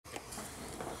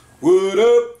Wud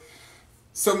Up?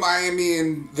 So Miami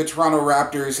and the Toronto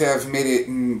Raptors have made it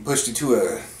and pushed it to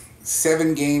a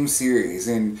 7-game series.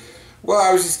 And, well,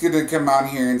 I was just going to come on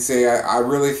here and say I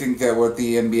really think that what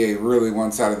the NBA really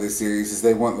wants out of this series is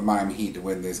they want the Miami Heat to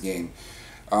win this game.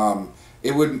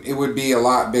 It would be a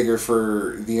lot bigger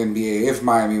for the NBA if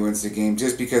Miami wins the game,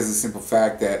 just because of the simple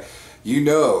fact that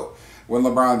when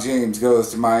LeBron James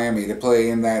goes to Miami to play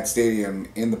in that stadium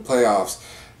in the playoffs,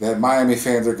 that Miami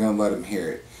fans are going to let him hear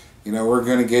it. We're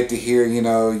going to get to hear,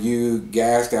 you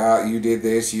gassed out, you did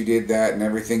this, you did that, and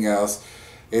everything else.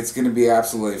 It's going to be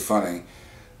absolutely funny.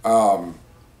 I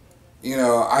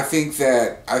think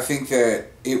that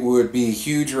it would be a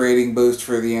huge rating boost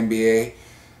for the NBA.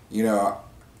 Do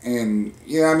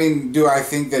I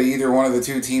think that either one of the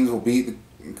two teams will beat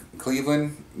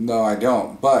Cleveland? No, I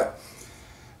don't. But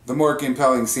the more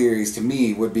compelling series to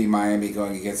me would be Miami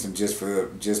going against them just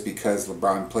because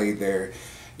LeBron played there.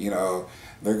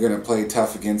 They're going to play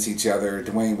tough against each other.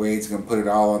 Dwayne Wade's going to put it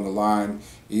all on the line,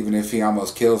 even if he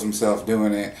almost kills himself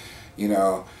doing it.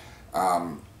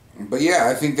 But yeah,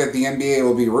 I think that the NBA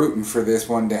will be rooting for this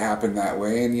one to happen that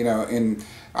way. And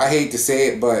I hate to say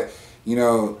it, but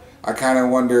I kind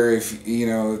of wonder if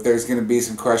there's going to be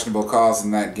some questionable calls in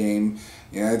that game.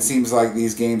 It seems like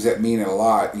these games that mean a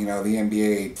lot, the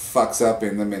NBA fucks up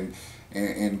in them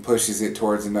and pushes it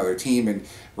towards another team. And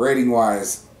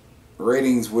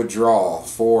ratings would draw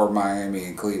for Miami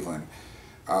and Cleveland.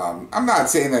 I'm not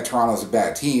saying that Toronto's a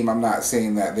bad team. I'm not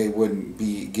saying that they wouldn't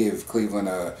give Cleveland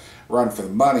a run for the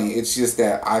money. It's just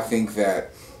that I think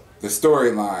that the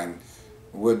storyline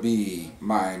would be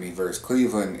Miami versus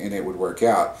Cleveland, and it would work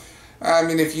out.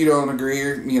 If you don't agree,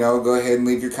 go ahead and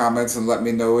leave your comments and let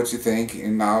me know what you think,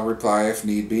 and I'll reply if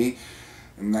need be.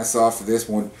 And that's all for this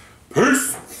one.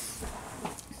 Peace!